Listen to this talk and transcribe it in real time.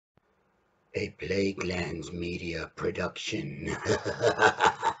A Plaguelands Media production.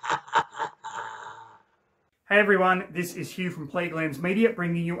 Hey everyone, this is Hugh from Plaguelands Media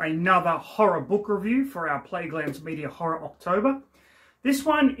bringing you another horror book review for our Plaguelands Media Horror October. This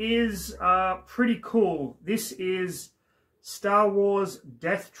one is pretty cool. This is Star Wars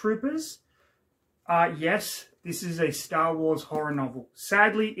Death Troopers. Yes, this is a Star Wars horror novel.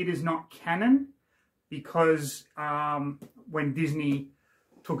 Sadly, it is not canon because when Disney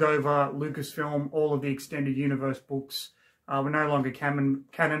took over Lucasfilm, all of the extended universe books were no longer canon,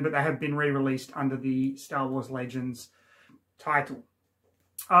 but they have been re-released under the Star Wars Legends title.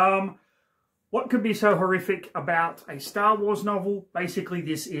 What could be so horrific about a Star Wars novel? Basically,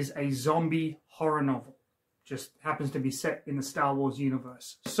 this is a zombie horror novel. Just happens to be set in the Star Wars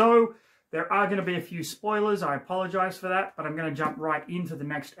universe. So there are going to be a few spoilers. I apologize for that, but I'm going to jump right into the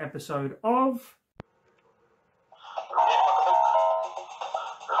next episode of...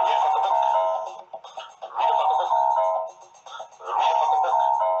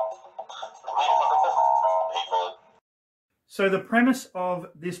 So the premise of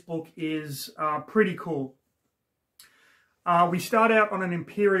this book is pretty cool. We start out on an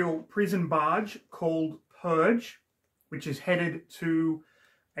Imperial prison barge called Purge, which is headed to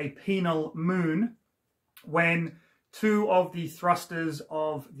a penal moon when two of the thrusters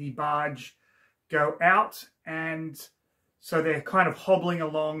of the barge go out, and so they're kind of hobbling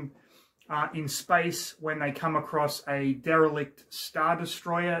along in space when they come across a derelict Star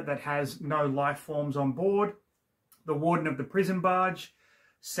Destroyer that has no life forms on board. The warden of the prison barge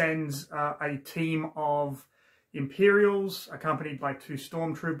sends a team of Imperials, accompanied by two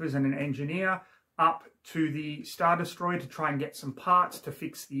stormtroopers and an engineer, up to the Star Destroyer to try and get some parts to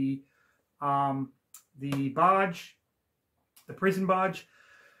fix the barge, the prison barge.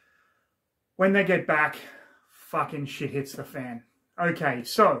 When they get back, fucking shit hits the fan. Okay,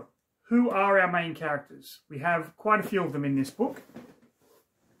 so who are our main characters? We have quite a few of them in this book.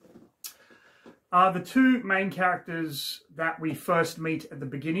 The two main characters that we first meet at the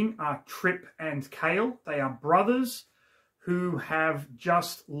beginning are Trip and Kale. They are brothers who have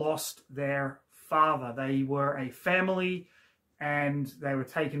just lost their father. They were a family and they were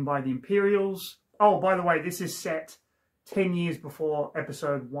taken by the Imperials. Oh, by the way, this is set 10 years before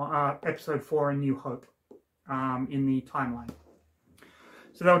episode 4 in New Hope in the timeline.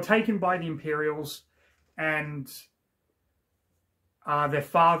 So they were taken by the Imperials, and their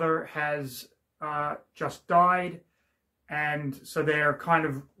father has just died, and so they're kind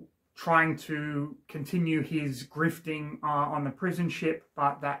of trying to continue his grifting on the prison ship,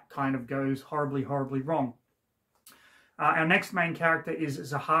 but that kind of goes horribly, horribly wrong. Our next main character is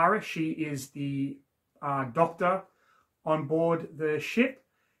Zahara. She is the doctor on board the ship,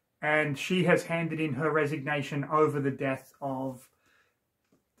 and she has handed in her resignation over the death of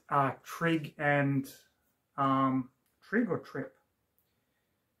Trig and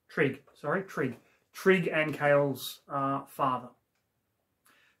Trig and Kale's father.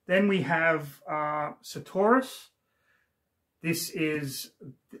 Then we have Sartorius. This is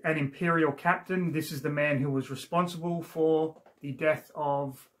an Imperial captain. This is the man who was responsible for the death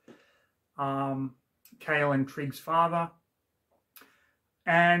of Kale and Trig's father.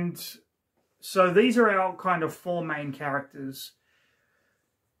 And so these are our kind of four main characters.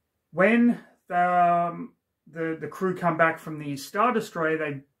 When the crew come back from the Star Destroyer,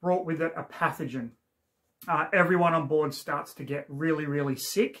 they brought with it a pathogen. Everyone on board starts to get really, really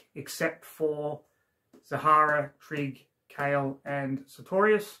sick, except for Zahara, Trig, Kale, and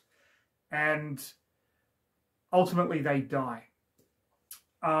Sartorius, and ultimately they die.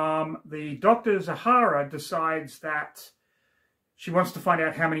 The Dr. Zahara decides that she wants to find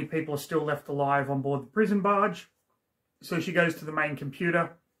out how many people are still left alive on board the prison barge, so she goes to the main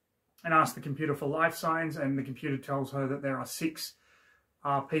computer and asks the computer for life signs, and the computer tells her that there are 6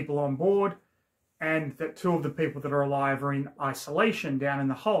 people on board, and that 2 of the people that are alive are in isolation down in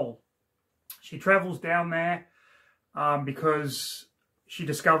the hold. She travels down there because she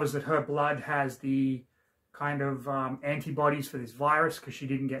discovers that her blood has the kind of antibodies for this virus because she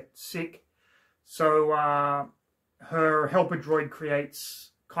didn't get sick. So her helper droid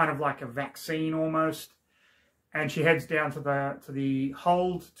creates kind of like a vaccine almost, and she heads down to the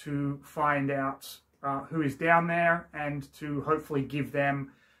hold to find out who is down there and to hopefully give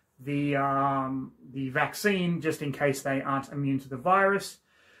them the vaccine just in case they aren't immune to the virus.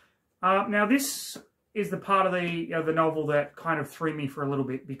 Now this is the part of the novel that kind of threw me for a little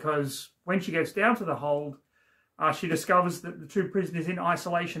bit, because when she gets down to the hold, she discovers that the 2 prisoners in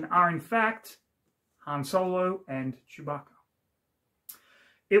isolation are in fact Han Solo and Chewbacca.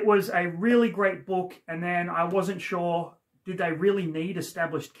 It was a really great book, and then I wasn't sure, did they really need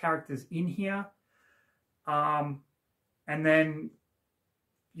established characters in here? And then,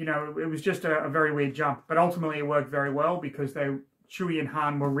 you know, it was just a very weird jump. But ultimately it worked very well because Chewie and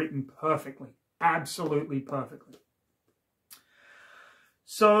Han were written perfectly. Absolutely perfectly.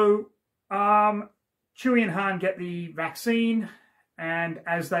 So, Chewie and Han get the vaccine, and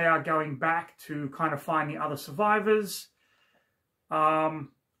as they are going back to kind of find the other survivors, all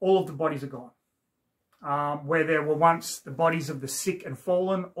of the bodies are gone. Where there were once the bodies of the sick and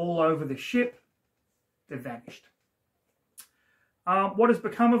fallen all over the ship, they've vanished. What has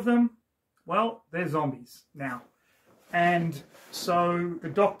become of them? Well, they're zombies now. And so the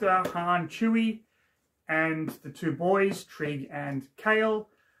Doctor, Han, Chewie, and the two boys, Trig and Kale,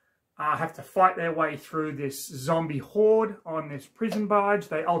 have to fight their way through this zombie horde on this prison barge.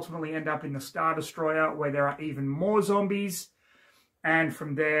 They ultimately end up in the Star Destroyer, where there are even more zombies. And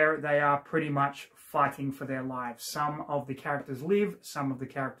from there, they are pretty much fighting for their lives. Some of the characters live, some of the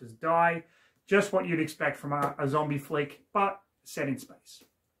characters die. Just what you'd expect from a zombie flick, but set in space.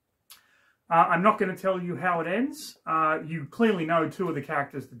 I'm not going to tell you how it ends. You clearly know two of the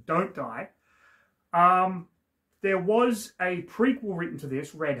characters that don't die. There was a prequel written to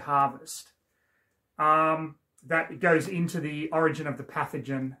this, Red Harvest, that goes into the origin of the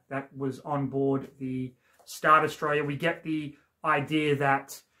pathogen that was on board the Star Destroyer. We get the idea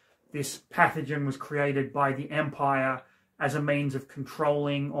that this pathogen was created by the Empire as a means of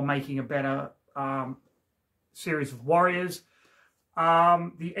controlling or making a better series of warriors.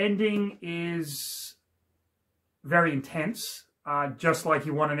 The ending is very intense, just like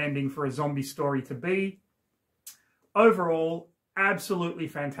you want an ending for a zombie story to be. Overall, absolutely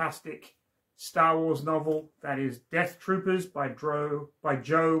fantastic Star Wars novel. That is Death Troopers by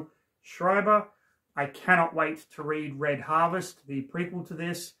Joe Schreiber. I cannot wait to read Red Harvest, the prequel to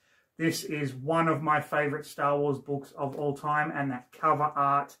this. This is one of my favorite Star Wars books of all time, and that cover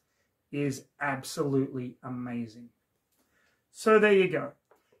art is absolutely amazing. So there you go.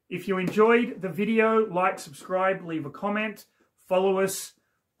 If you enjoyed the video, like, subscribe, leave a comment, follow us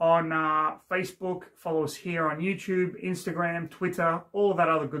on Facebook, follow us here on YouTube, Instagram, Twitter, all of that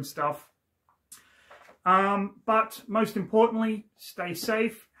other good stuff. But most importantly, stay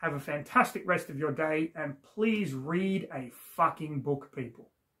safe, have a fantastic rest of your day, and please read a fucking book,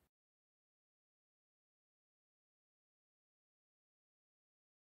 people.